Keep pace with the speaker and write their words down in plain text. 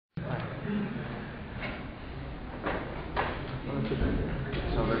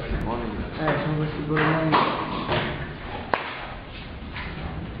Sono questi colori.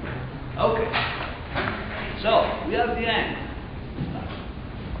 Okay, so we are at the end.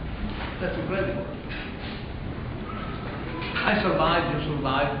 That's incredible. I survived, you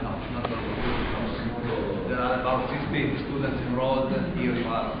survived. No, not very good. There are about 60 students enrolled. Here you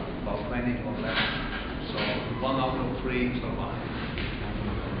are about 20 or less. So 1 out of 3 survived.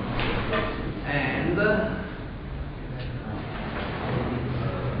 And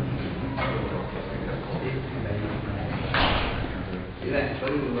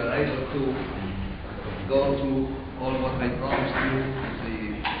eventually we were able to go through all what I promised you at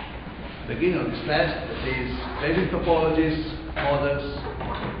the beginning of this test, that is basic topologies, models,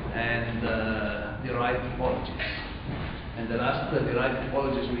 and derived topologies. And the last derived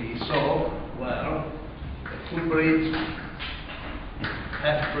topologies we saw were full bridge,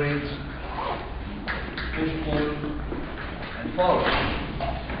 half bridge, push-pull, and forward.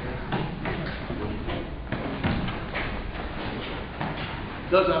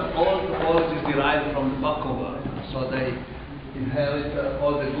 Those are all topologies derived from the buck converter, so they inherit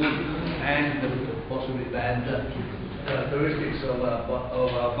all the good and the possibly bad characteristics of a buck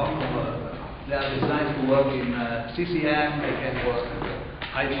converter. They are designed to work in CCM, they can work at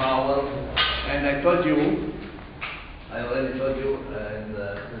high power, and I already told you, and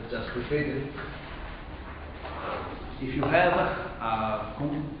let's just repeat it. If you have a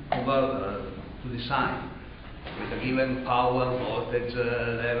converter to design, with a given power, voltage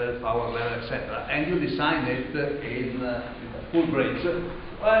level, power level, etc., and you design it in a full bridge,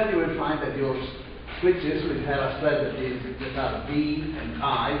 well, you will find that your switches will have a stress that are V and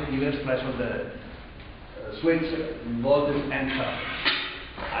I, given stress of the switch in voltage and current.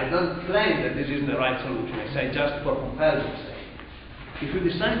 I don't claim that this is the right solution. I say just for comparison's sake. If you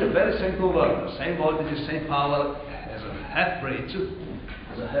design the very same converter, same voltage, same power as a half bridge, you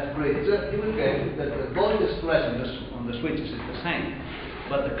will get that the voltage stress on the switches is the same,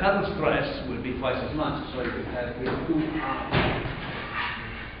 but the current stress will be twice as much, so you will have here 2R.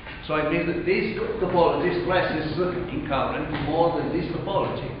 So it means that this topology stresses in current more than this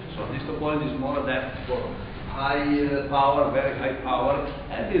topology. So this topology is more adapted for high power, very high power,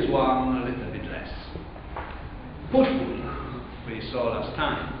 and this one a little bit less. Push-pull, we saw last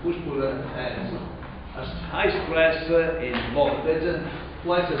time. Push-pull has a high stress in voltage,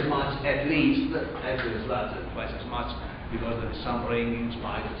 twice as much at least, actually it's larger, twice as much, because there is some ringing,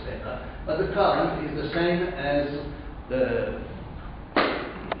 spikes, etc. But the current is the same as the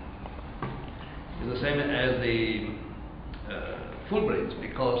full bridge,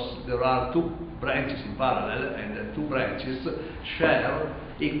 because there are 2 branches in parallel, and the 2 branches share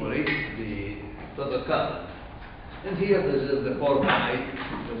equally the total current. And here this is the poor guy,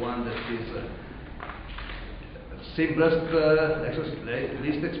 the one that is simplest,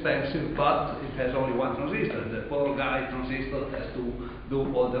 least expensive, but it has only 1 transistor. The poor guy transistor has to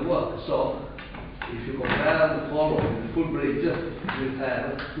do all the work. So if you compare the forward with the full bridge, you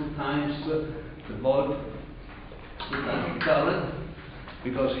have 2 times the volt, 2 times the current,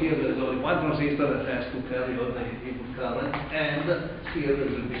 because here there is only 1 transistor that has to carry all the input current, and here it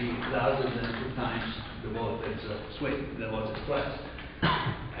will be larger than 2 times the voltage swing, the voltage stress.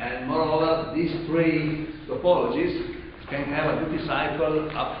 And moreover, these 3 topologies can have a duty cycle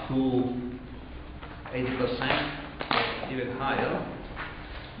up to 80%, even higher,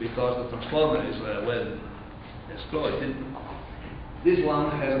 because the transformer is well exploited. This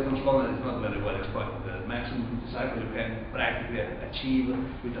one has a transformer that is not very well exploited. The maximum duty cycle you can practically achieve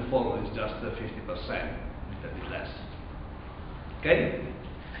with the forward is just 50%, a bit less. Okay?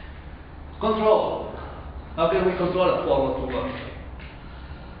 Control. How can we control a forward to work?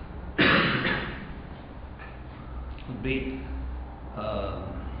 Could be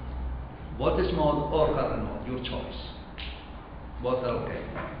voltage mode or current mode, your choice. Both are okay.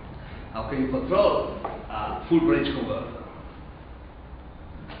 How can you control a full bridge converter?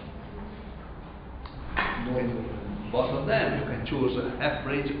 Both of them. You can choose a half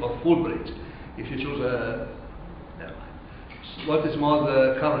bridge or full bridge. If you choose a voltage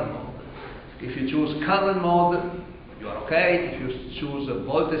mode, current mode. If you choose current mode, you are okay. If you choose a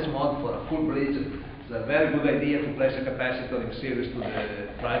voltage mode for a full bridge, it's a very good idea to place a capacitor in series to the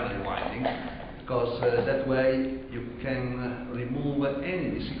primary winding, because that way you can remove any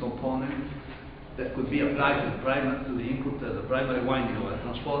DC component that could be applied to the input, the primary winding of a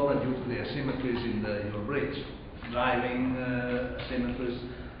transformer due to the asymmetries in your bridge, driving asymmetries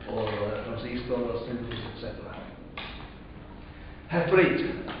or transistor asymmetries, etc. Half bridge,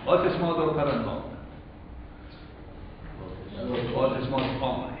 voltage mode or current mode? Voltage mode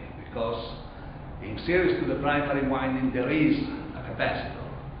only, because in series to the primary winding there is a capacitor.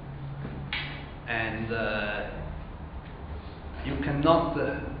 and you cannot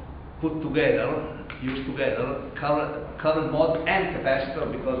use together current mode and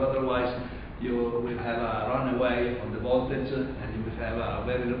capacitor, because otherwise you will have a runaway on the voltage and you will have a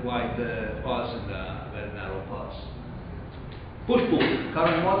very wide pulse and a very narrow pulse. Push-pull,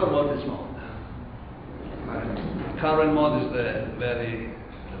 current mode or voltage mode? Current mode is the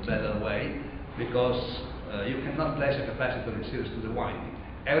better way, because you cannot place a capacitor in series to the winding.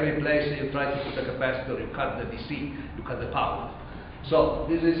 Every place you try to put a capacitor, you cut the DC, you cut the power. So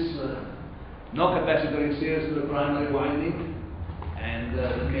this is no capacitor in series to the primary winding, and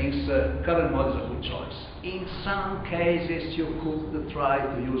that means current mode is a good choice. In some cases you could try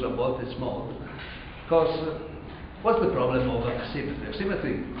to use a voltage mode, because what's the problem of asymmetry?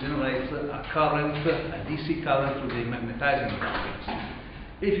 Asymmetry generates a current, a DC current through the magnetizing matrix.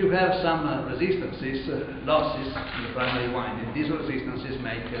 If you have some resistances, losses in the primary winding, these resistances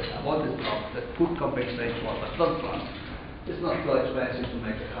make a voltage drop that could compensate for, but don't trust. It's not so expensive to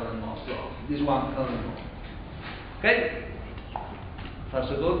make a current mode, so this one current mode. Okay? Far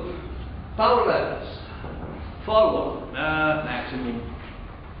so good. Power levels. Forward, maximum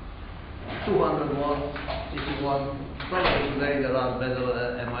 200 watts if you want. Probably today there are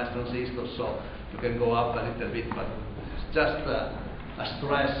better MOS transistors, so you can go up a little bit, but it's just a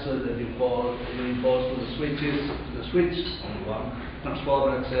stress that you impose to the switches, to the switch, only one,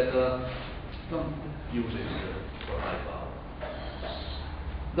 transformer, etc. Don't use it for high power.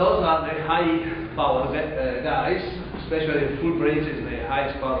 Those are the high power guys, especially full bridge is the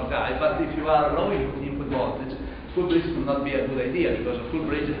highest power guy, but if you are low input voltage, full bridge will not be a good idea, because a full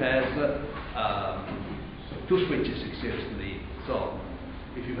bridge has two switches in series to the input. So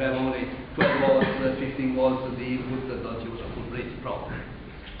if you have only 12 volts, 15 volts at the input, don't use a full bridge probably.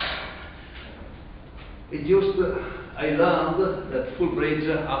 It used, I learned that full bridge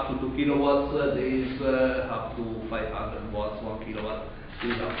up to 2 kilowatts is up to 500 watts, 1 kilowatt.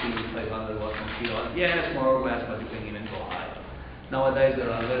 Is up to 500 watts per kilowatt. Yes, more or less, but you can even go higher. Nowadays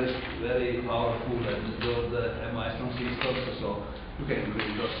there are very powerful and good MOS transistors, so you can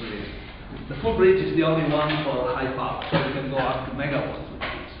really go through it. The full bridge is the only one for high power, so you can go up to megawatts with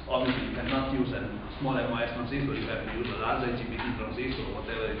this. Obviously you cannot use a small MOS transistor, you have to use a large IGBT transistor or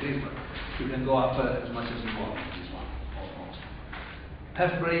whatever it is, but you can go up as much as you want with this one, almost.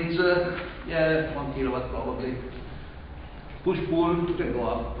 Half bridge, yeah, 1 kilowatt probably. Push-pull, you can go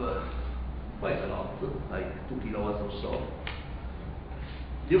up quite a lot, like 2 kilowatts or so.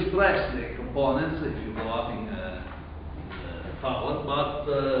 You stress the components if you go up in power, but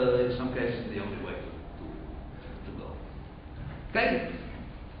in some cases the only way to go. Okay?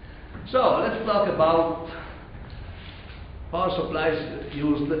 So let's talk about power supplies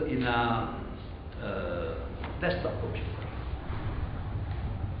used in a desktop computer.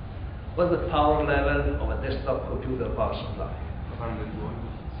 What's the power level of a desktop computer power supply? 500 watts.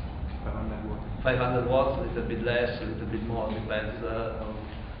 500 watts. 500 watts, a little bit less, a little bit more, depends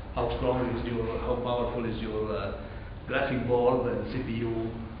how strong is how powerful is your graphic board and CPU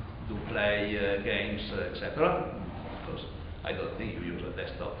to play games, etc. Because I don't think you use a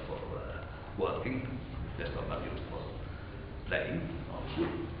desktop for working. Desktop are used for playing, obviously.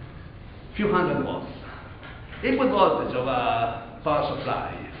 Few hundred watts. Input voltage of a power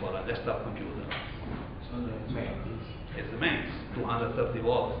supply for a desktop computer. So the mains. It's the mains, 230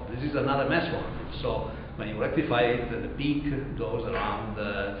 watts. This is another mesh voltage. So when you rectify it, the peak goes around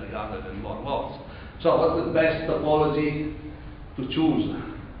 300 and more watts. So what's the best topology to choose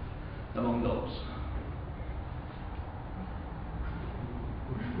among those?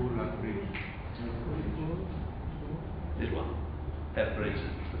 Push-pull and bridge. This one, half bridge is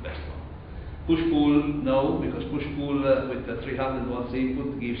the best one. Push-pull, no, because push-pull with the 300 watts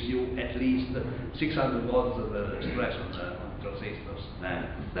input gives you at least 600 watts of stress on transistors.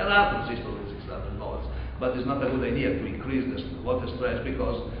 There are transistors with 600 volts, but it's not a good idea to increase the voltage stress,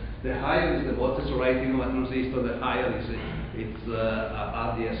 because the higher is the voltage rating of a transistor, the higher is its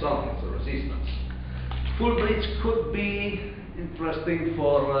RDSO, its resistance. Full bridge could be interesting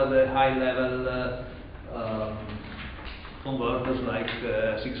for the high level converters like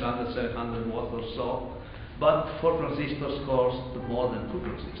 600, 700 watts or so, but for transistors cost more than 2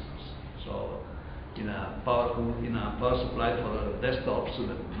 transistors. So in a power supply for desktops,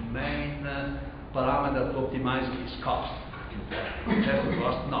 the main parameter to optimize is cost. It has to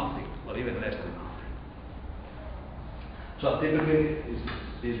cost nothing, or even less than nothing. So typically,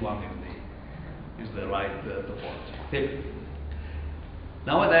 this one is the right topology. Typically.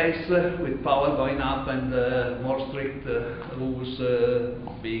 Nowadays, with power going up and more strict rules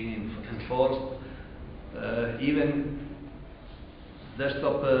being enforced, even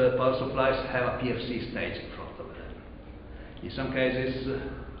desktop power supplies have a PFC stage in front of them. In some cases, in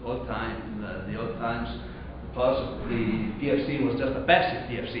the old times, the PFC was just a passive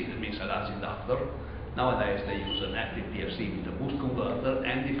PFC, that means a large inductor. Nowadays they use an active PFC with a boost converter,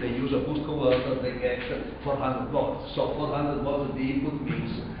 and if they use a boost converter, they get 400 volts. So 400 volts at the input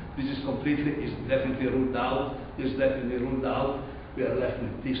means this is definitely ruled out, this is definitely ruled out. We are left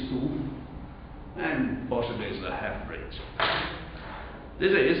with these two, and possibly it's a half bridge.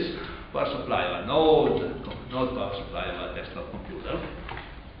 This is power supply of an old power supply of a desktop computer.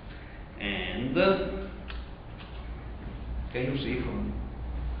 And can you see from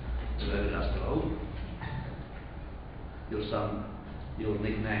the very last row? Your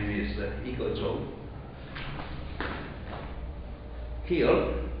nickname is Eco Joe. Here,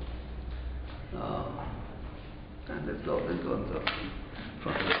 and let's go in front of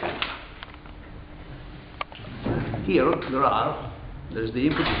the screen. Here there's the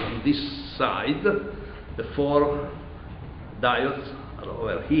input on this side, the 4 diodes are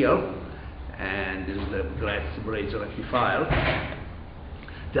over here, and this is the bridge rectifier.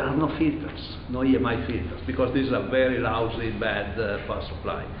 There are no filters, no EMI filters, because this is a very lousy, bad power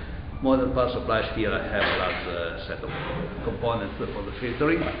supply. Modern power supplies here have a large set of components for the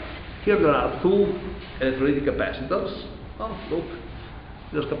filtering. Here there are 2 electrolytic capacitors. Oh, look,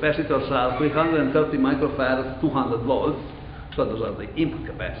 those capacitors are 330 microfarads, 200 volts, so those are the input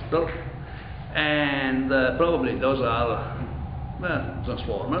capacitor. And probably those are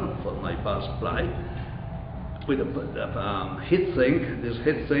transformer for my power supply. With a heatsink, this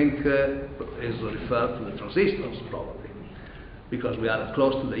heatsink is referred to the transistors probably, because we are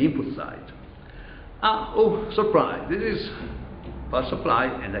close to the input side. Oh, surprise, this is power supply,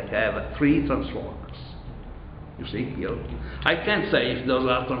 and I have 3 transformers. You see here? I can't say if those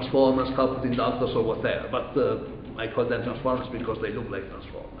are transformers, coupled inductors or whatever, but I call them transformers because they look like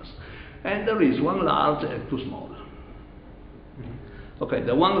transformers. And there is 1 large and 2 small. Okay,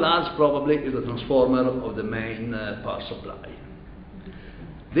 the 1 large probably is the transformer of the main power supply.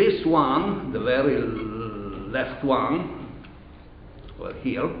 This one, the very left one, over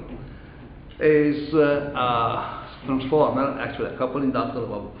here, is a transformer, actually a coupled inductor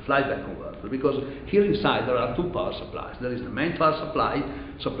of a flyback converter, because here inside there are 2 power supplies. There is the main power supply,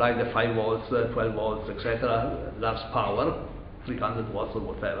 supplying the 5 volts, 12 volts, etc., large power, 300 watts or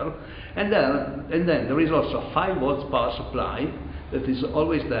whatever, and then there is also a 5 volts power supply that is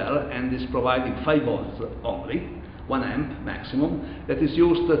always there and is providing 5 volts only, 1 amp maximum, that is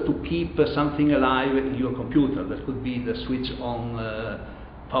used to keep something alive in your computer. That could be the switch on,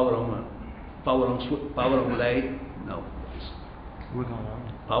 power on lay, no,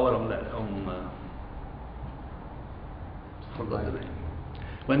 power on forgot the name.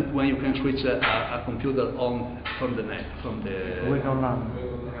 When you can switch a computer on from the net, from the wake on LAN,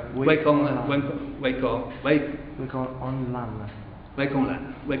 wake on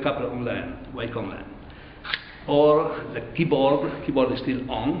LAN, or the keyboard is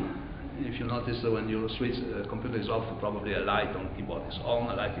still on. If you notice when you switch, the computer is off, probably a light on keyboard is on,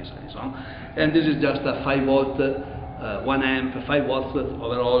 a light is on, and this is just a 5 volt, 1 amp, 5 volts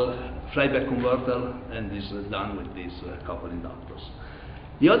overall flyback converter, and this is done with these coupled inductors.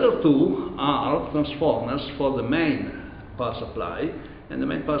 The other 2 are transformers for the main power supply, and the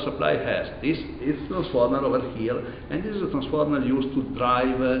main power supply has this transformer over here, and this is a transformer used to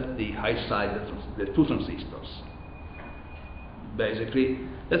drive the high side, the 2 transistors. Basically,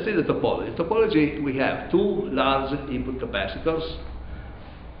 let's see the topology. Topology, we have 2 large input capacitors,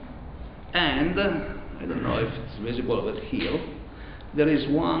 and I don't know if it's visible over here, there is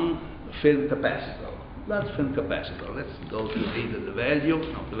 1 film capacitor. Large film capacitor. Let's go to read the value.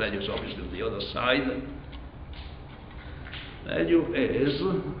 No, the value is obviously on the other side. Value is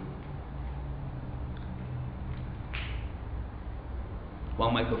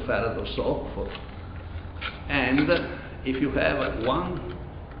 1 microfarad or so. And if you have 1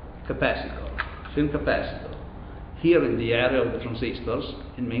 capacitor, film capacitor, here in the area of the transistors,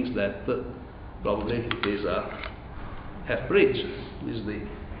 it means that probably it is a half bridge. This is the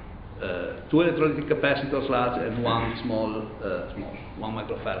 2 electrolytic capacitors large and 1 small, 1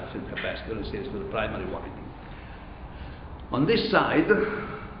 microfarad film capacitor is to the primary winding. On this side,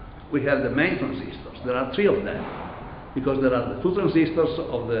 we have the main transistors. There are 3 of them, because there are the 2 transistors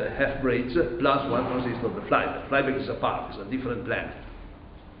of the half bridge plus 1 transistor of the flyback. Flyback is apart, it's a different planet.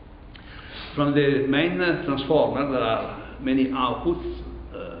 From the main transformer, there are many outputs,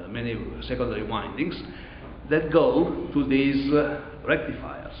 many secondary windings that go to these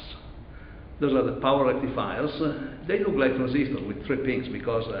rectifiers. Those are the power rectifiers. They look like transistors with 3 pins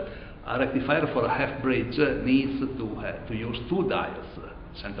because a rectifier for a half bridge needs to use 2 diodes,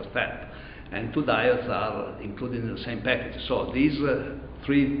 center tap, and 2 diodes are included in the same package. So these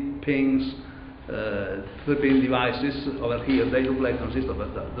 3 pins, 3-pin devices over here, they look like transistors,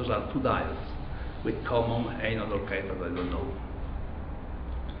 but those are 2 diodes with common anode or cathode, I don't know.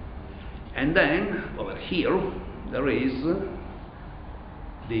 And then over here there is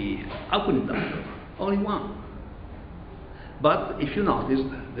the output inductor, only one. But if you notice,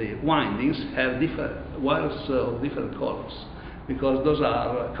 the windings have wires of different colors, because those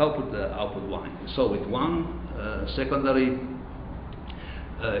are output windings. So with one secondary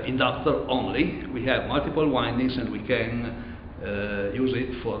inductor only, we have multiple windings, and we can use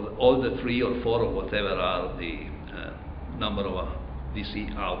it for all the 3 or 4 or whatever are the number of DC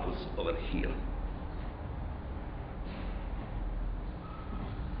outputs over here.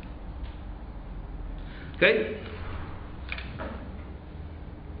 Okay?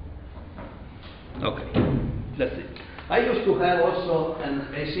 Okay, that's it. I used to have also an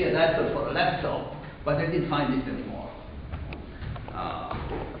AC adapter for a laptop, but I didn't find it anymore.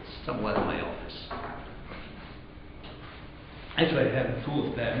 It's somewhere in my office. Actually, I have 2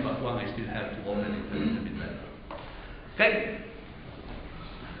 of them, but one I still have to open it a little bit better. Okay?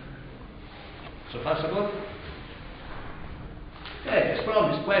 So far, so good? Okay, as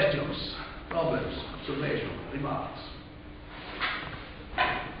promised, questions, problems, observations, remarks.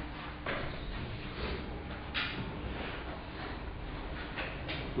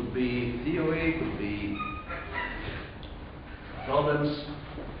 Could be theory, could be problems,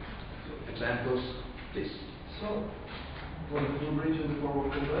 examples, please. So, for the full bridge and the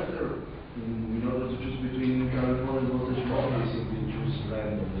forward converter, in order to choose between current mode and voltage mode, basically choose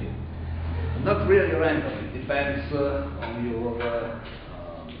randomly. Not really random, it depends on your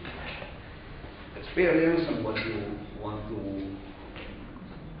experience and what you want to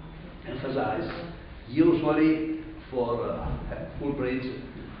emphasize. Usually for full bridge,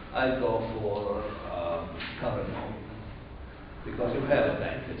 I go for current mode, because you have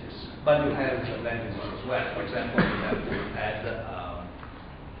advantages, but you have disadvantages as well. For example, you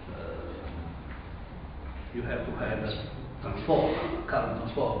have to add transformer, current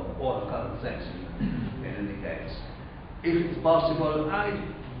transformer, or current sensing in any case. If it's possible, I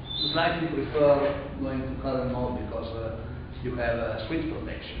slightly prefer going to current mode, because you have a switch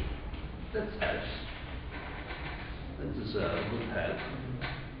protection. That helps. That is a good help.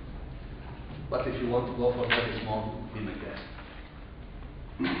 But if you want to go for voltage mode, be my guest.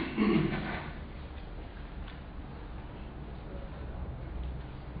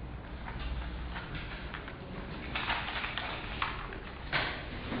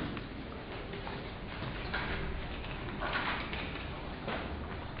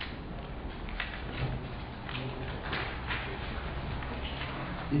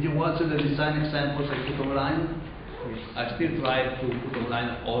 Did you watch the design examples I put online? I still try to put online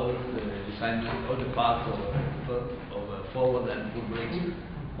all the design, all the parts of forward and full bridge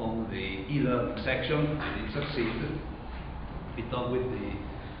on the e-learning section, and it succeeded. We talked with the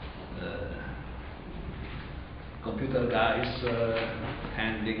computer guys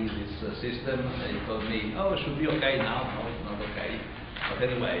handling this system. They told me, oh, it should be okay now. No, it's not okay. But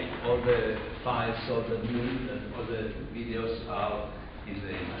anyway, all the files, all the videos are in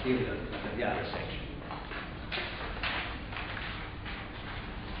the material, in the other section.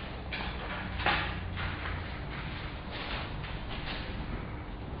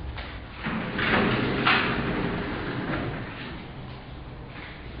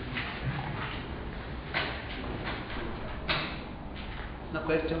 No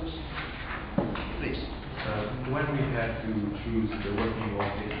questions? Please. When we have to choose the working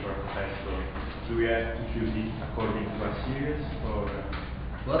voltage for a capacitor, do we have to choose it according to a series, or?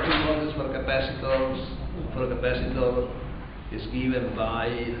 Working voltage for a capacitor is given by,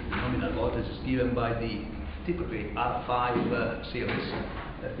 the nominal voltage is given by the typically R5 series,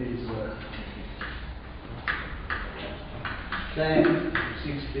 that is 10,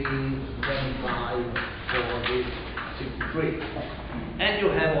 16, 25, 40, 63. And you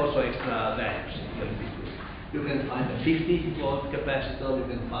have also extra values. You can find a 50 volt capacitor, you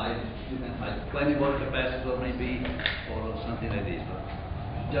can find a 20 volt capacitor maybe, or something like this. But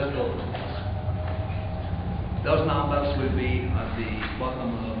just go. Those numbers will be at the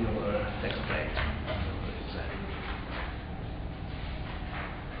bottom of your text page.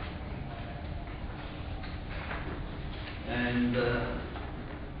 And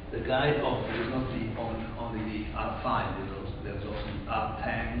the guide is not only the R5, there's also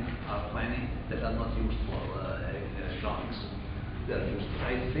R10, R20 that are not used for electronics. they're used,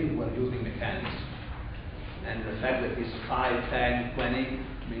 I think we're using mechanics. And the fact that it's 5, 10, 20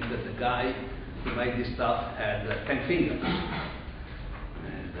 means that the guy who made this stuff had 10 fingers.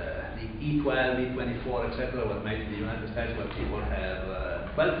 And the E12, E24, etc. were made in the United States where people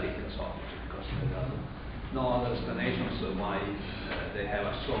have 12 fingers, obviously, because there are no other explanations of why they have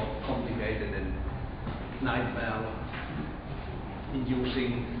a so complicated and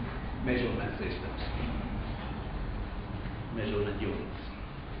nightmare-inducing measurement systems, measurement units.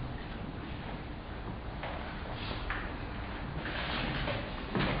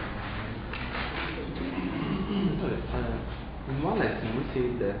 In one lesson, we say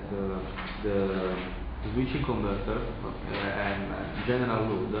that the switching converter and general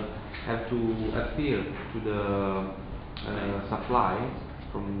load have to appear to the supply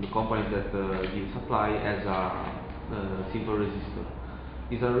from the company that gives supply as a simple resistor.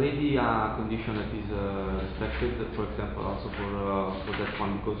 Is already a condition that is respected, for example, also for that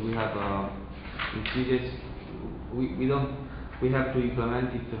one, because we have in series we have to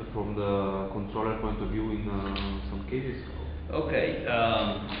implement it from the controller point of view in some cases. Okay,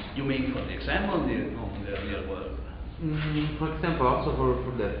 you mean for the exam on the real world? For example, also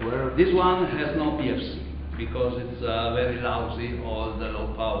for that, where This one has no PFC because it's very lousy, all the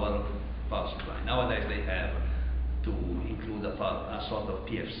low power supply. Nowadays they have to include a sort of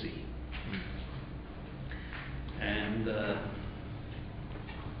PFC. And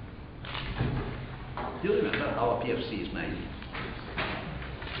do you remember how a PFC is made?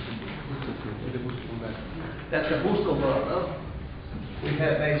 That's a boost converter. We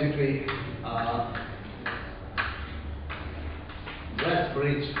have basically glass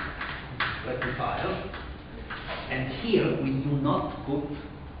bridge rectifier, and here we do not put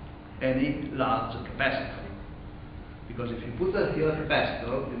any large capacitor, because if you put here a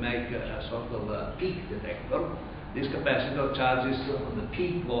capacitor, you make a sort of a peak detector. This capacitor charges on the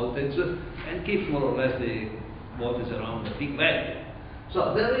peak voltage and keeps more or less the voltage around the peak value.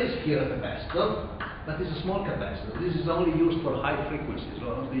 So there is here a capacitor, but it's a small capacitor. This is only used for high frequencies,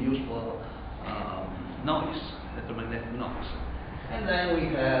 or only used for noise, electromagnetic noise. And then we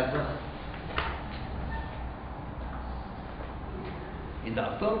have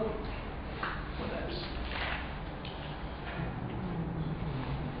inductor. What else?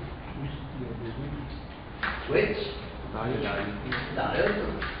 Switch, diode,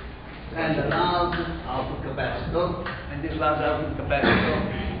 and a large output capacitor. And this large output capacitor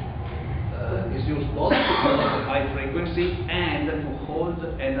is used both to hold the high frequency and to hold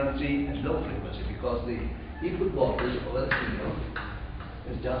energy at low frequency, because the input voltage over here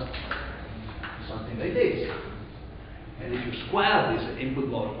is just something like this. And if you square this input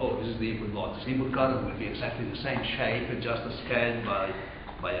voltage, oh, this is the input voltage, input current will be exactly the same shape, just scaled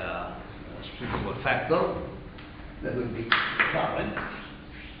by a suitable factor. That will be current.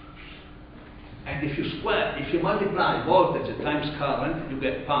 And if you multiply voltage times current, you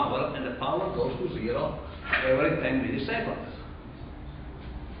get power, and the power goes to 0 every 10 milliseconds.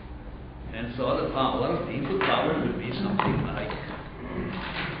 And so the power, the input power, will be something like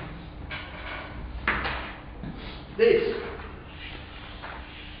this.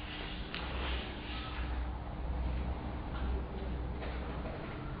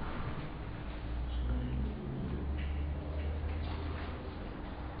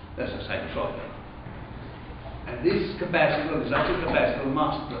 That's a sinusoidal. And this capacitor, this output capacitor,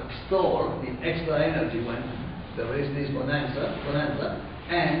 must store the extra energy when there is this bonanza,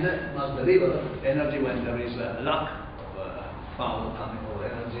 and must deliver energy when there is a lack of power coming, or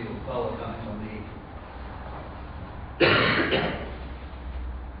energy or power coming from the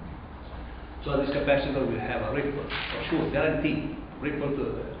So this capacitor will have a ripple, for sure, guaranteed.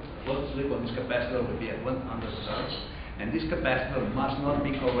 Voltage ripple on this capacitor will be at 100 Hz. And this capacitor must not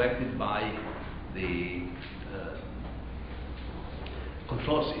be corrected by the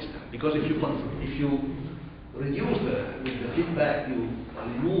control system, because if you reduce with the feedback, you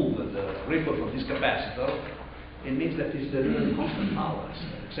remove the ripple from this capacitor, it means that it's delivering constant power,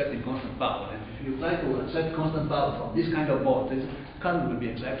 accepting constant power. And if you try to accept constant power from this kind of voltage, current will be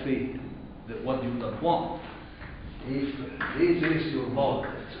exactly what you don't want. If this is your voltage,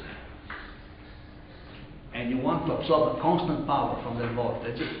 and you want to absorb a constant power from the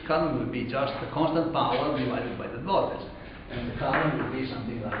voltage, current will be just the constant power divided by the voltage. And the current will be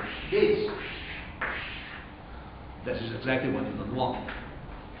something like this. This is exactly what you don't want.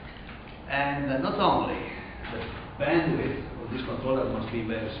 And not only the bandwidth of this controller must be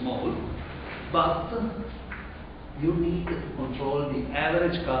very small, but you need to control the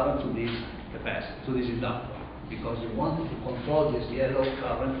average current to this capacitor, to this inductor, because you want to control this yellow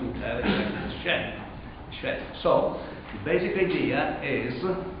current to have exactly the shape. So The basic idea is,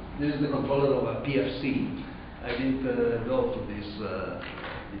 this is the controller of a PFC. I didn't go to these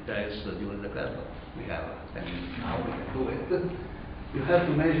details during the class, but we have 10 minutes now, we can do it. You have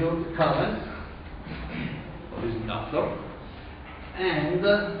to measure the current of this inductor, and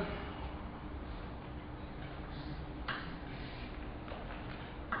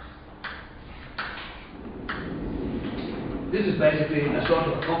this is basically a sort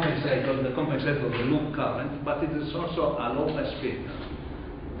of compensator, the compensator of the loop current, but it is also a low-pass filter.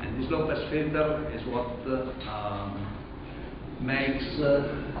 And this low-pass filter is what makes the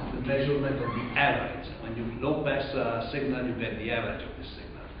measurement of the average. When you low-pass a signal, you get the average of the signal.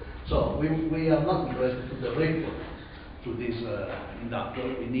 So we are not interested to the ripple to this inductor.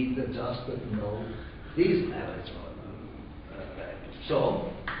 We need just to know this average value. So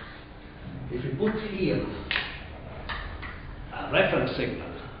if you put here a reference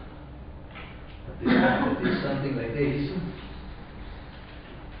signal, that is something like this,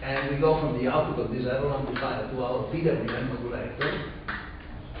 and we go from the output of this error amplifier to our PWM modulator,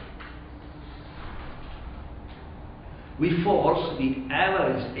 we force the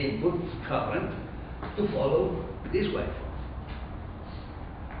average input current to follow this waveform.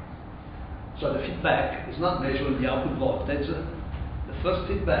 So the feedback is not measuring the output voltage. The first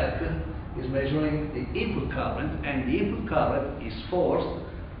feedback is measuring the input current, and the input current is forced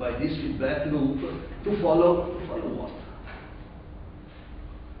by this feedback loop to follow what?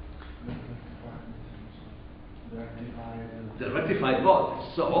 The rectified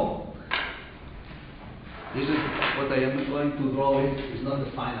voltage. So this is what I am going to draw. It is not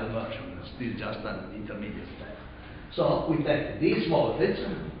the final version. It's still just an intermediate step. So we take this voltage,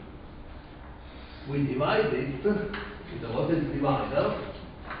 we divide it with the voltage divider,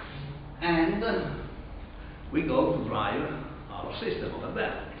 and we go to drive our system over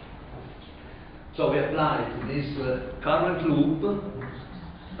there. So we apply to this current loop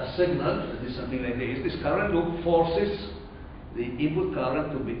a signal that is something like this. This current loop forces the input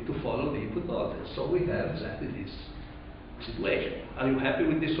current to follow the input voltage. So we have exactly this situation. Are you happy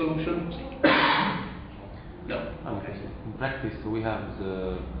with this solution? No. Okay. In practice, we have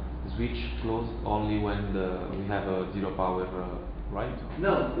the switch closed only when we have a zero power, right?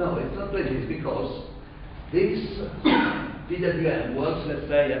 No, it's not like this, because this PWM works, let's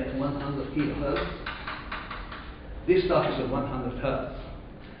say, at 100 kilohertz. This stuff is at 100 hertz.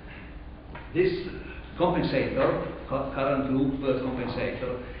 This compensator, current loop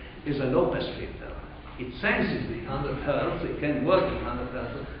compensator, is a low-pass filter. It senses the 100 hertz, it can work at 100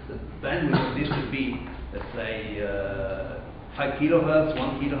 hertz. The bandwidth of this could be, let's say, 5 kilohertz,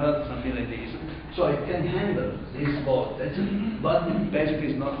 1 kilohertz, something like this. So it can handle this voltage, but it basically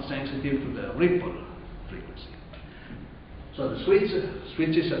is not sensitive to the ripple frequency. So the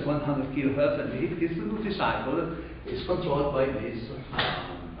switches at 100 kilohertz, and this duty cycle is controlled by this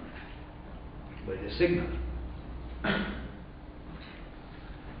by the signal.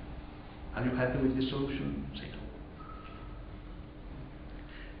 Are you happy with this solution?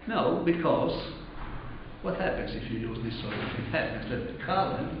 No, because what happens if you use this solution? It happens that the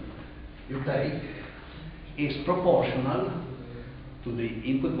current you take is proportional to the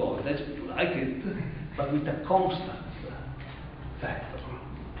input voltage, if you like it, but with a constant factor.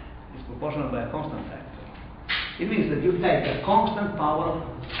 It's proportional by a constant factor. It means that you take a constant power,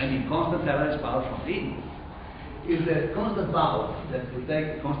 constant average power from the input. If the constant power that you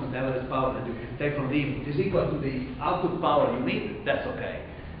take, the constant average power that you take from the input is equal to the output power you need, that's okay.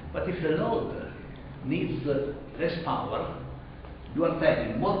 But if the load needs less power, you are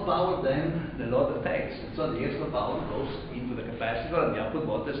taking more power than the load takes. And so the extra power goes into the capacitor and the output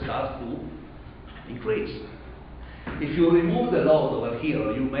voltage starts to increase. If you remove the load over here,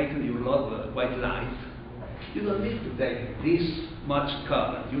 or you make your load quite light, you don't need to take this much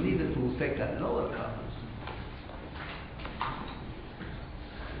current. You need to take a lower current.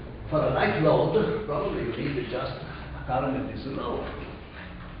 For a light load, probably you need just a current that is lower.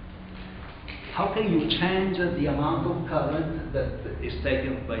 How can you change the amount of current that is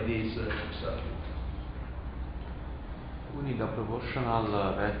taken by this circuit? We need a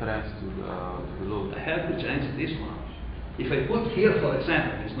proportional reference to the load. I have to change this one. If I put here, for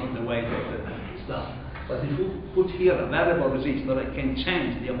example, it's not the way that it's done, but if you put here a variable resistor, I can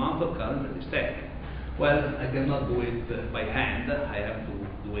change the amount of current that is taken. Well, I cannot do it by hand. I have to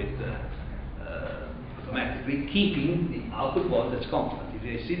do it automatically, keeping the output voltage constant. If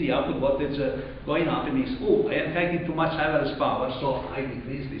I see the output voltage going up, it means, oh, I am taking too much average power, so I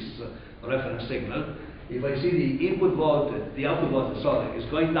decrease this reference signal. If I see the input voltage, the output voltage, sorry, is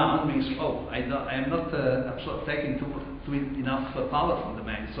going down, it means, oh, I am not taking enough power from the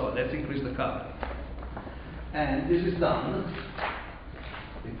main, so let's increase the current. And this is done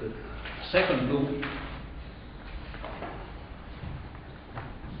with the second loop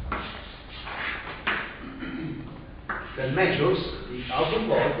that measures the output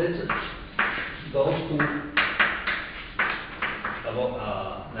voltage, goes to an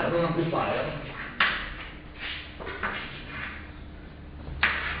error amplifier,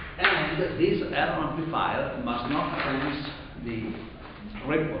 and this error amplifier must not sense the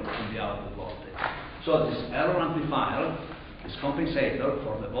ripple in the output voltage. So this error amplifier, this compensator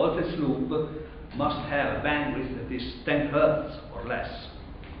for the voltage loop, must have a bandwidth that is 10 Hertz or less,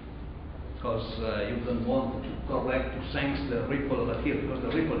 because you don't want to correct, to sense the ripple over here, because the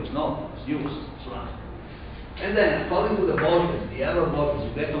ripple is not used, it's right. And then, according to the voltage, the error voltage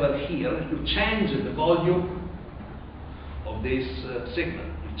you get over here, you change the volume of this signal.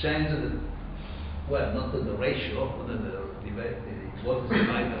 You change the, well, not the ratio, but the voltage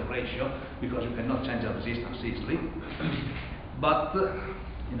divider ratio, because you cannot change the resistance easily. But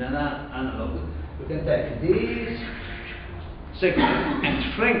in an analog, you can take this signal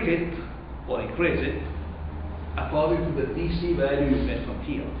and shrink it or increase it according to the DC value you get from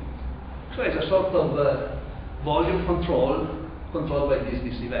here. So it's a sort of volume controlled by this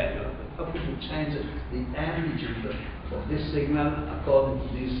DC value. How could you change the amplitude of this signal according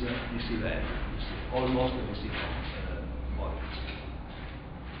to this DC value? Almost the DC voltage.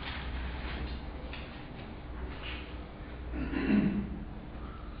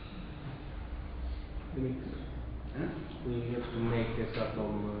 We have to make a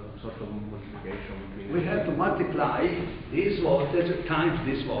sort of multiplication between. We have to multiply this voltage times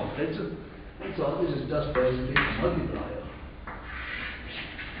this voltage, and so this is just basically a multiplier.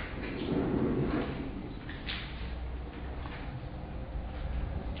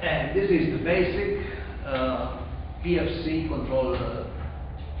 And this is the basic PFC control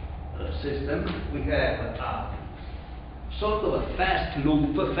system. We have a sort of a fast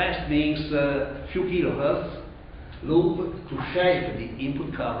loop. Fast means few kilohertz loop to shape the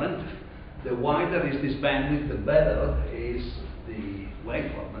input current. The wider is this bandwidth, the better is the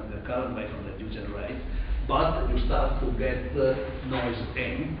waveform, the current waveform that you generate. But you start to get noise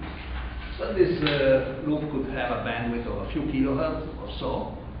in. So this loop could have a bandwidth of a few kilohertz or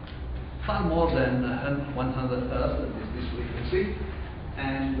so, far more than 100 hertz, that is this frequency,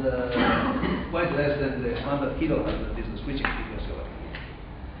 and quite less than the 100 kilohertz, that is the switching frequency over here.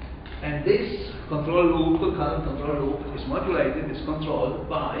 And this control loop, current control loop, is modulated, is controlled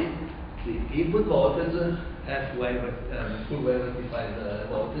by the input voltage at full wave rectified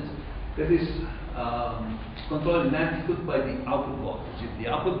voltage, that is controlled in amplitude by the output voltage. If the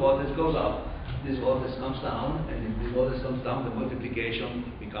output voltage goes up, this voltage comes down, and if this voltage comes down, the multiplication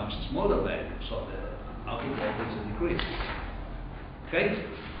becomes a smaller value, so the output voltage decreases. Okay?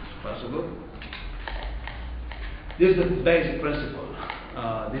 Possible? This is the basic principle.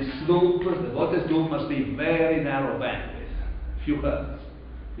 This loop, the voltage loop, must be very narrow bandwidth, few hertz,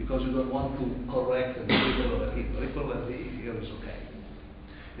 because you don't want to correct the ripple over here. The ripple over here is okay.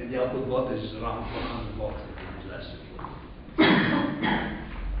 And the output voltage is around 400 volts, it is less secure.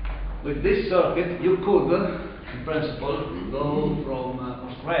 With this circuit, you could, in principle, go from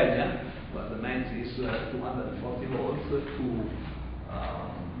Australia, where the mains is 240 volts, to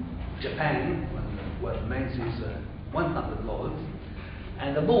Japan, where the mains is 100 volts.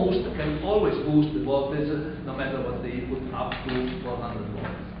 And the boost can always boost the voltage, no matter what the input, up to 400 volts.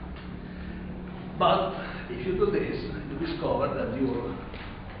 But if you do this, you discover that your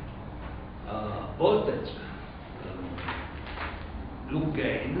voltage loop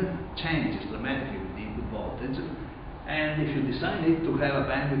gain changes dramatically with the input voltage, and if you design it to have a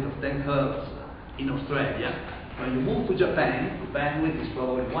bandwidth of 10 Hertz in Australia, when you move to Japan, the bandwidth is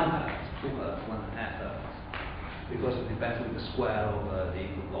probably 1 Hertz, 2 Hertz, 1.5 Hertz, because it depends on the square of the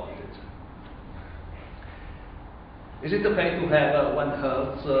input voltage. Is it okay to have a 1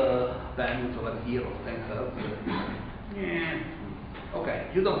 Hertz bandwidth over here of 10 Hertz? Yeah.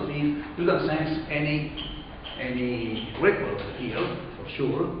 Okay, you don't sense any ripple here, for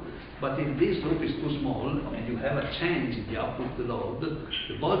sure, but if this loop is too small and you have a change in the output load,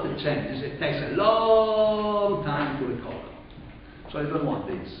 the voltage changes, it takes a long time to recover. So I don't want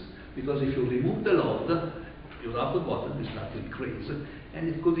this, because if you remove the load, your output voltage will start to increase, and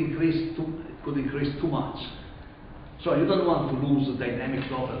it could increase too much. So you don't want to lose the dynamic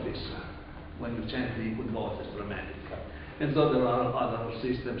properties when you change the input voltage dramatically. And so there are other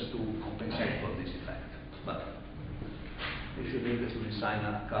systems to compensate for this effect. But if you need to design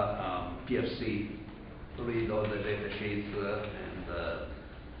a PFC, read all the data sheets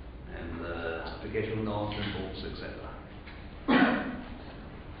and application notes and books, etc.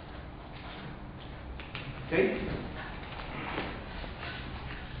 Okay?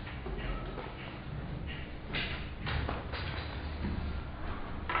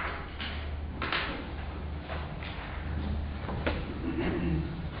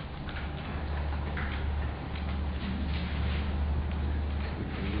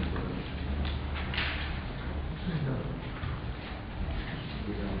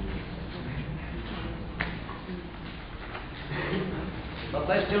 No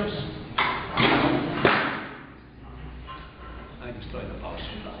questions? I destroyed the power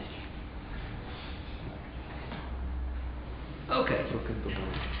supply. Okay.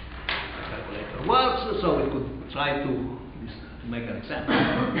 Calculator works, so we could try to make an example.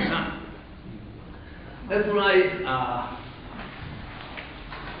 Let's write a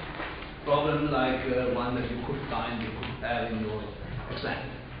problem like one that you could find, you could have in your exam.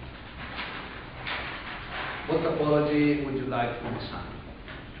 What topology would you like to design?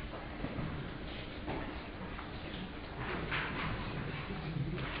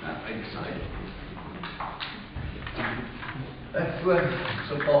 I decided. If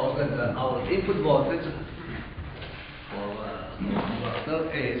suppose that our input voltage for converter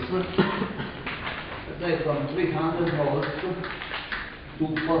is, let's say, from 300 volts to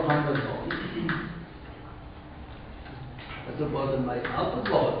 400 volts. Let's suppose that my output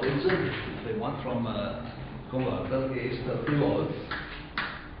voltage, the one from converter, is 30 volts.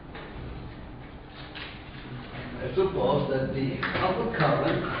 Let's suppose that the output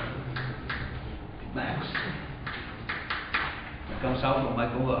current max that comes out from my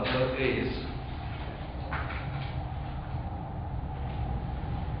converter is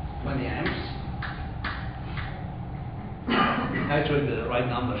 20 amps. Actually, the right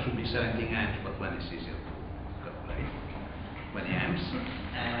number should be 17 amps, but when it's easier to calculate. 20 amps.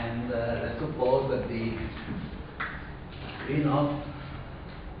 And let's suppose that the V0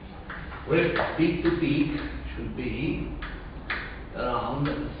 with peak to peak should be around,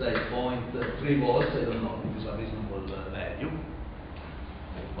 let's say, 0.3 volts. I don't know if it's a reasonable value.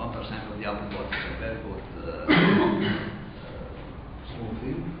 1% of the output voltage is a very good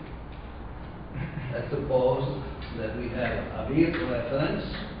smoothing. Let's suppose that we have a V reference,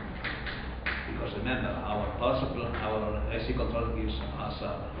 because remember, our power supply, our AC controller gives us a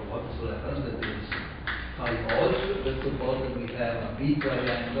voltage reference that is 5 volts. Let's suppose that we have a V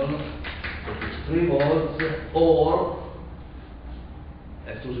triangle that is 3 volts, or,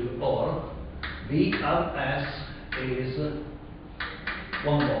 let's choose or, VRS is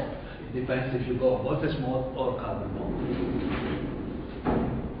 1 volt. It depends if you go voltage mode or current mode.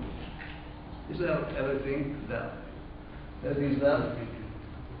 Is there everything there? Everything is there?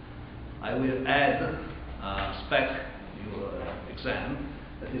 I will add a spec to your exam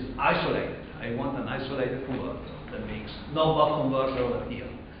that is isolated. I want an isolated converter. That means no buck converter over here.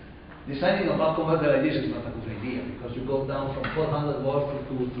 Designing a buck converter like this is not a good idea, because you go down from 400 volts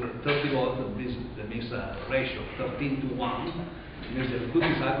to 30 volts. That means a ratio 13 to 1. It means the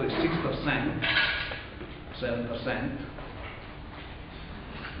duty cycle is 6%, 7%.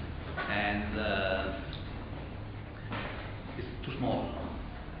 And it's too small.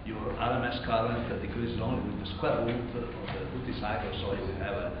 Your RMS current decreases only with the square root of the duty cycle, so you will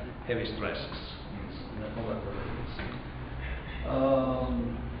have heavy stresses in the converter.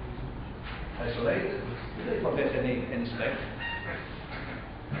 Isolate. Did I forget any spec?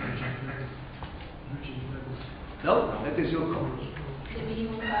 No, that is your code. The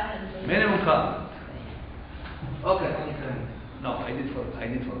minimum current. Minimum current. Okay. No, I did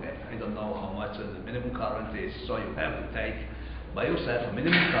forget. I don't know how much the minimum current is, so you have to take by yourself a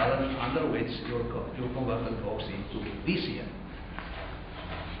minimum current under which your converter goes into DCM,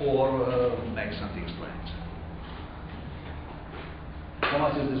 or make something strange. How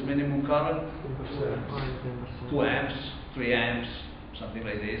much is this minimum current? 2 amps, 3 amps, something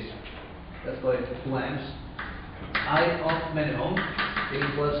like this. Let's call it 2 amps. I of minimum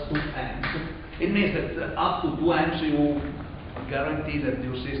equals 2 amps. It means that up to 2 amps you guarantee that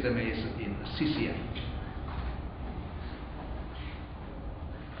your system is in CCM.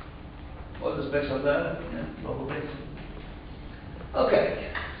 All the specs are there? Yeah, probably.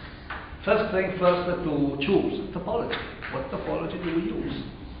 Okay. First thing first, to choose topology. What topology do we use?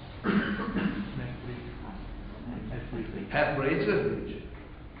 Half bridge.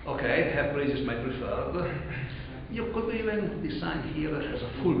 Okay, half bridge is my preferred. You could even design here as a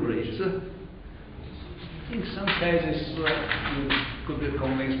full bridge. In some cases, you could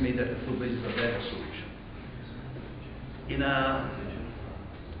convince me that the full bridge is a better solution. In an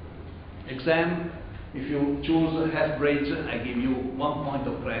exam, if you choose a half bridge, I give you 1 point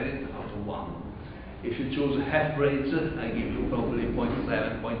of credit out of 1. If you choose a half bridge, I give you probably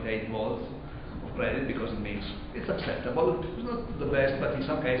 0.7, 0.8 volts of credit because it means it's acceptable. It's not the best, but in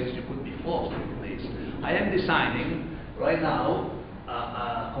some cases you could be forced to do this. I am designing right now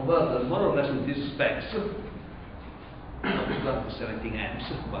a converter more or less with these specs. It's not 17 amps,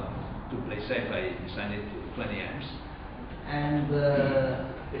 but to play safe I designed it to 20 amps. And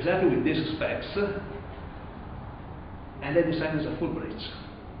exactly with these specs, and I designed as a full bridge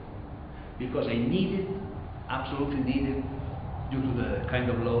because I needed, absolutely needed, due to the kind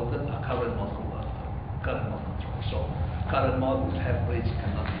of load, a current mode converter, current mode control. So current mode with half bridge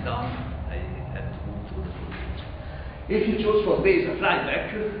cannot be done. I had to move to the full bridge. If you choose for this a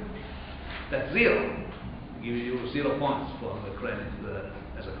flyback, that's 0. Give you 0 points for the credit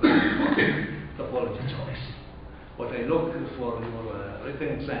as a credit topology choice. What I look for your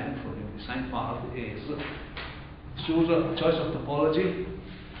written exam for your design part is choose a choice of topology,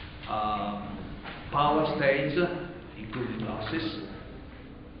 power stage, including losses,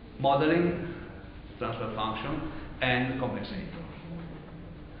 modeling, transfer function, and compensator.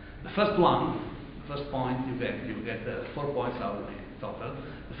 The first one, the first point you get 4 points out of the total.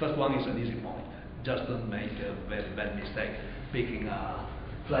 The first one is an easy point. Just don't make a very bad mistake picking a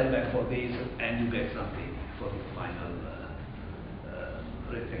flyback for this and you get something for the final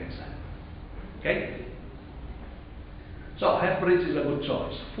written exam. Okay? So half bridge is a good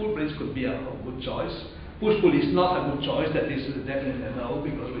choice. Full bridge could be a good choice. Push-pull is not a good choice. That is definitely a no,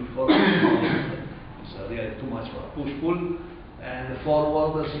 because with forward it's really too much for a push-pull, and the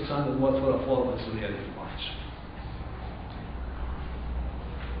forward 600 watts for a forward is really too much.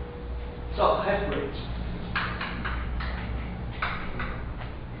 So half bridge.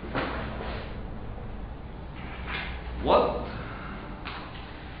 What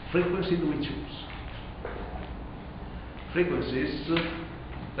frequency do we choose? Frequencies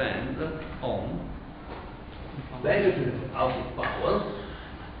depend on basically the output power.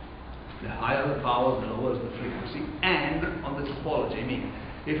 The higher the power, the lower the frequency, and on the topology. I mean,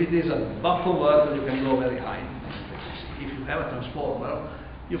 if it is a buck converter, you can go very high in frequency. If you have a transformer,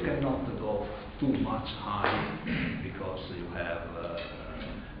 you cannot go too much high because you have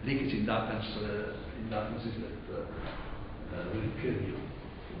leakage inductances that will kill you.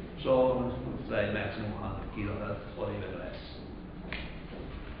 So let's say maximum 100 kilohertz or even less.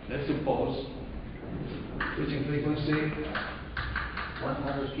 Let's suppose switching frequency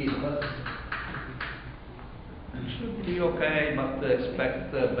 100 kilohertz. It should be okay, but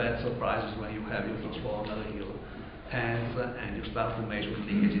expect bad surprises when you have your transformer in your hands and you start to measure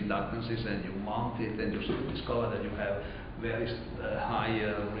leakage inductances and you mount it and you discover that you have very high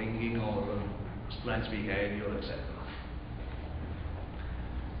ringing or strange behavior, etc.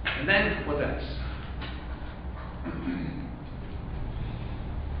 And then what else?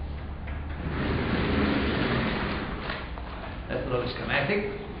 Let's draw the schematic.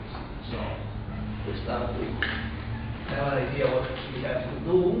 So we start to have an idea what we have to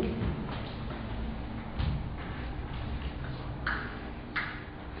do.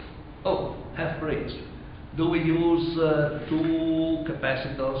 Oh, half bridge. Do we use two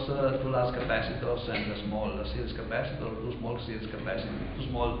capacitors, two large capacitors and a small series capacitor, or two small series capacitors, two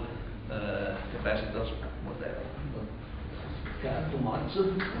small capacitors, whatever. Don't care too much,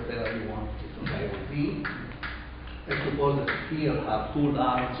 whatever you want it to be. Let's suppose that here are two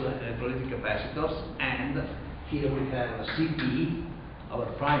large electrolytic capacitors, and here we have a CP, our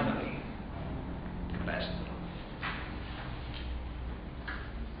primary capacitor.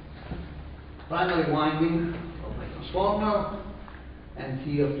 Primary winding of my transformer, and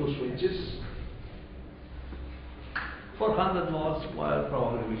here two switches. 400 volts, well,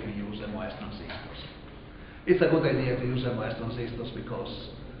 probably we can use MOS transistors. It's a good idea to use MOS transistors because,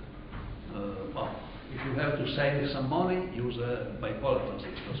 well, if you have to save some money, use bipolar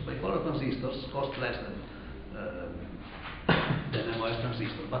transistors. Bipolar transistors cost less than MOS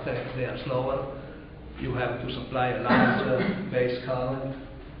transistors, but they are slower. You have to supply a large base current.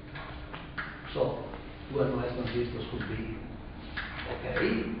 So, two MOS transistors could be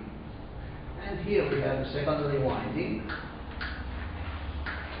okay. And here we have the secondary winding.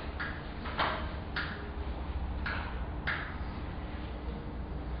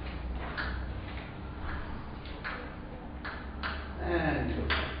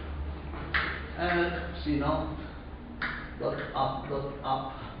 And C naught dot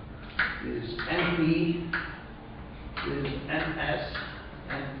up is NP, is NS.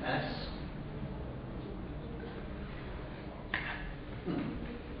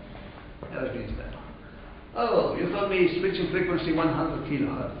 Everything's there. Oh, you told me switching frequency 100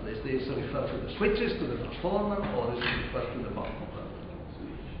 kilohertz. Is this refer to the switches, to the transformer, or is it refer to the buck converter?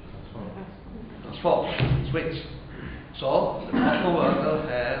 Transformer, switch. So the buck converter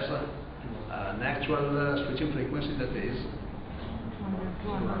has an actual switching frequency that is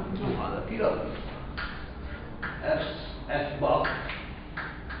 200 kilohertz. F bar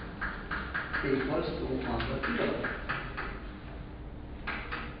equals to 100 kilohertz.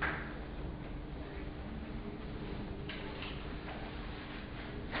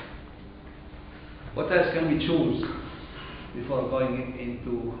 What else can we choose before going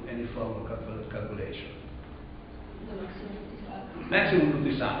into any form of calculation? The maximum is Maximum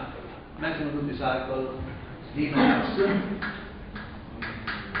duty cycle. Maximum duty cycle, Dmax.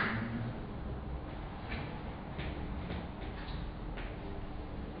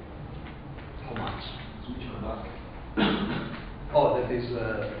 How much? Switch on back. Oh, that is,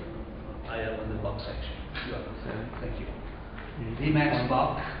 I have on the box section. You have thank you. Dmax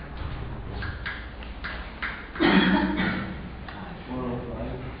buck.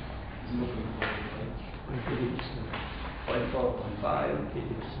 405,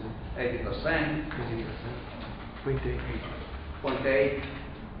 0.4, 80%, 0.8,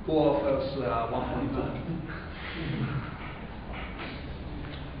 who offers 1.2.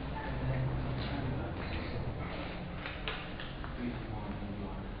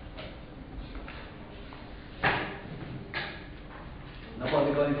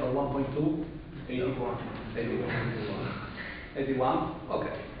 Nobody going for 1.2? 81. 81?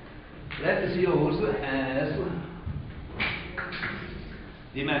 Okay. Let's use as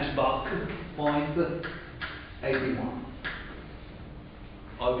the max buck 0.81.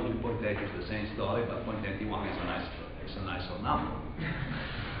 Obviously 0.8 is the same story, but 0.81 is a nicer number.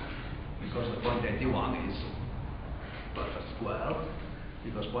 Because the 0.81 is perfect square,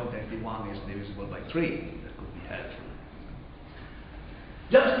 because 0.81 is divisible by 3. That could be helpful.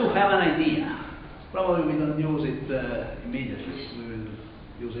 Just to have an idea, probably we don't use it immediately, we will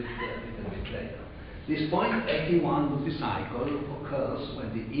use it a little bit later. This 0.81 duty cycle occurs when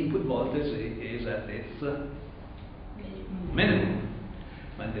the input voltage is at its minimum.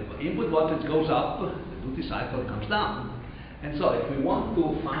 When the input voltage goes up, the duty cycle comes down. And so if we want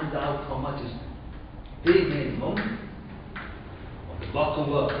to find out how much is the minimum of the buck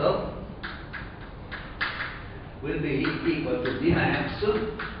converter, will be equal to Dmax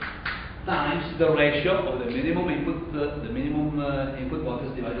times the ratio of the minimum input, input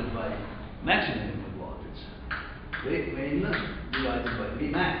voltage divided by maximum input voltage. Min divided by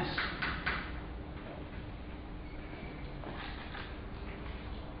Vmax.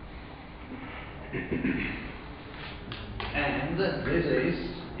 And this is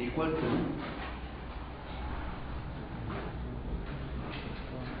equal to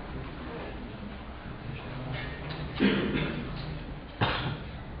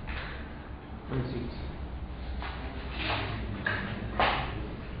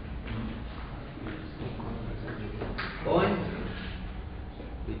point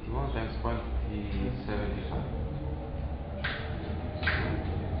 81 times 0.75.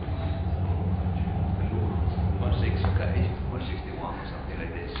 1.6, okay, 161 or something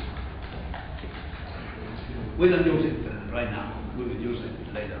like this. We don't use it right now. We will use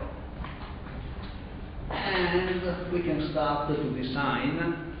it later on. And we can start to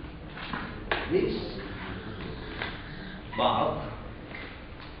design this bar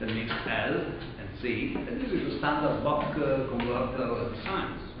that makes L and C, and this is a standard buck converter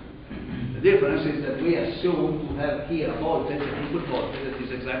design. The difference is that we assume to have here a voltage, an input voltage, that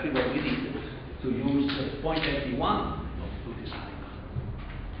is exactly what we need to use 0.81 to design.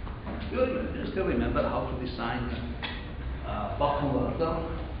 You still remember how to design buck converter?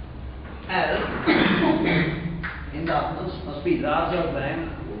 L inductance must be larger than,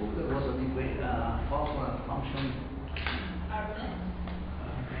 there was a formula function,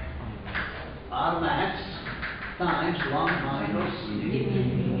 R max times 1 minus the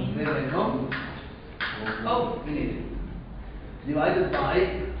minimum. Oh, we need it. Divided by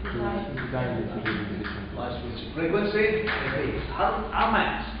switch frequency. R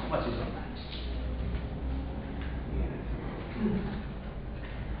max. How much is R max?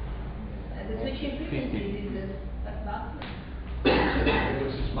 the switching frequency is the buck.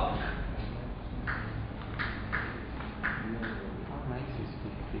 This is buck.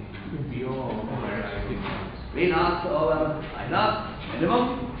 V naught over I naught minimum.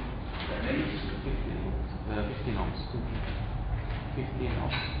 That means 15 ohms. 15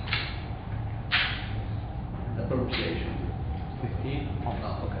 ohms. the pronunciation. 15 ohms.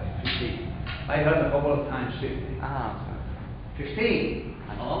 Oh, okay, 15. I heard a couple of times 50. Ah, 15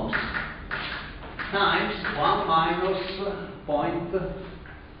 ohms times 1 minus point.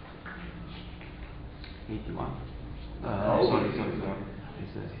 81. Oh. Sorry. It's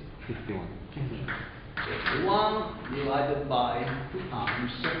 51. 1 divided by 2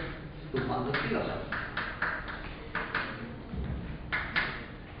 times 200 kilojoules.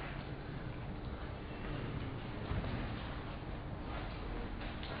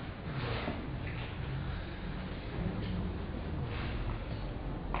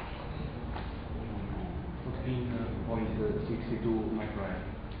 Point 62 microamp.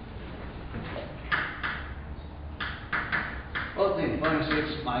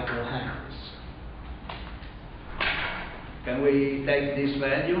 14.6 microamps. Can we take this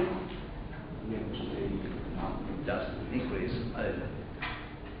value? No, just increase a little.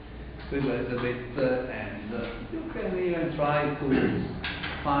 Increase a little bit, and you can even try to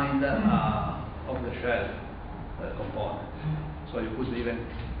find off-the-shelf component. So you could even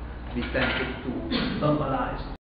be tempted to normalize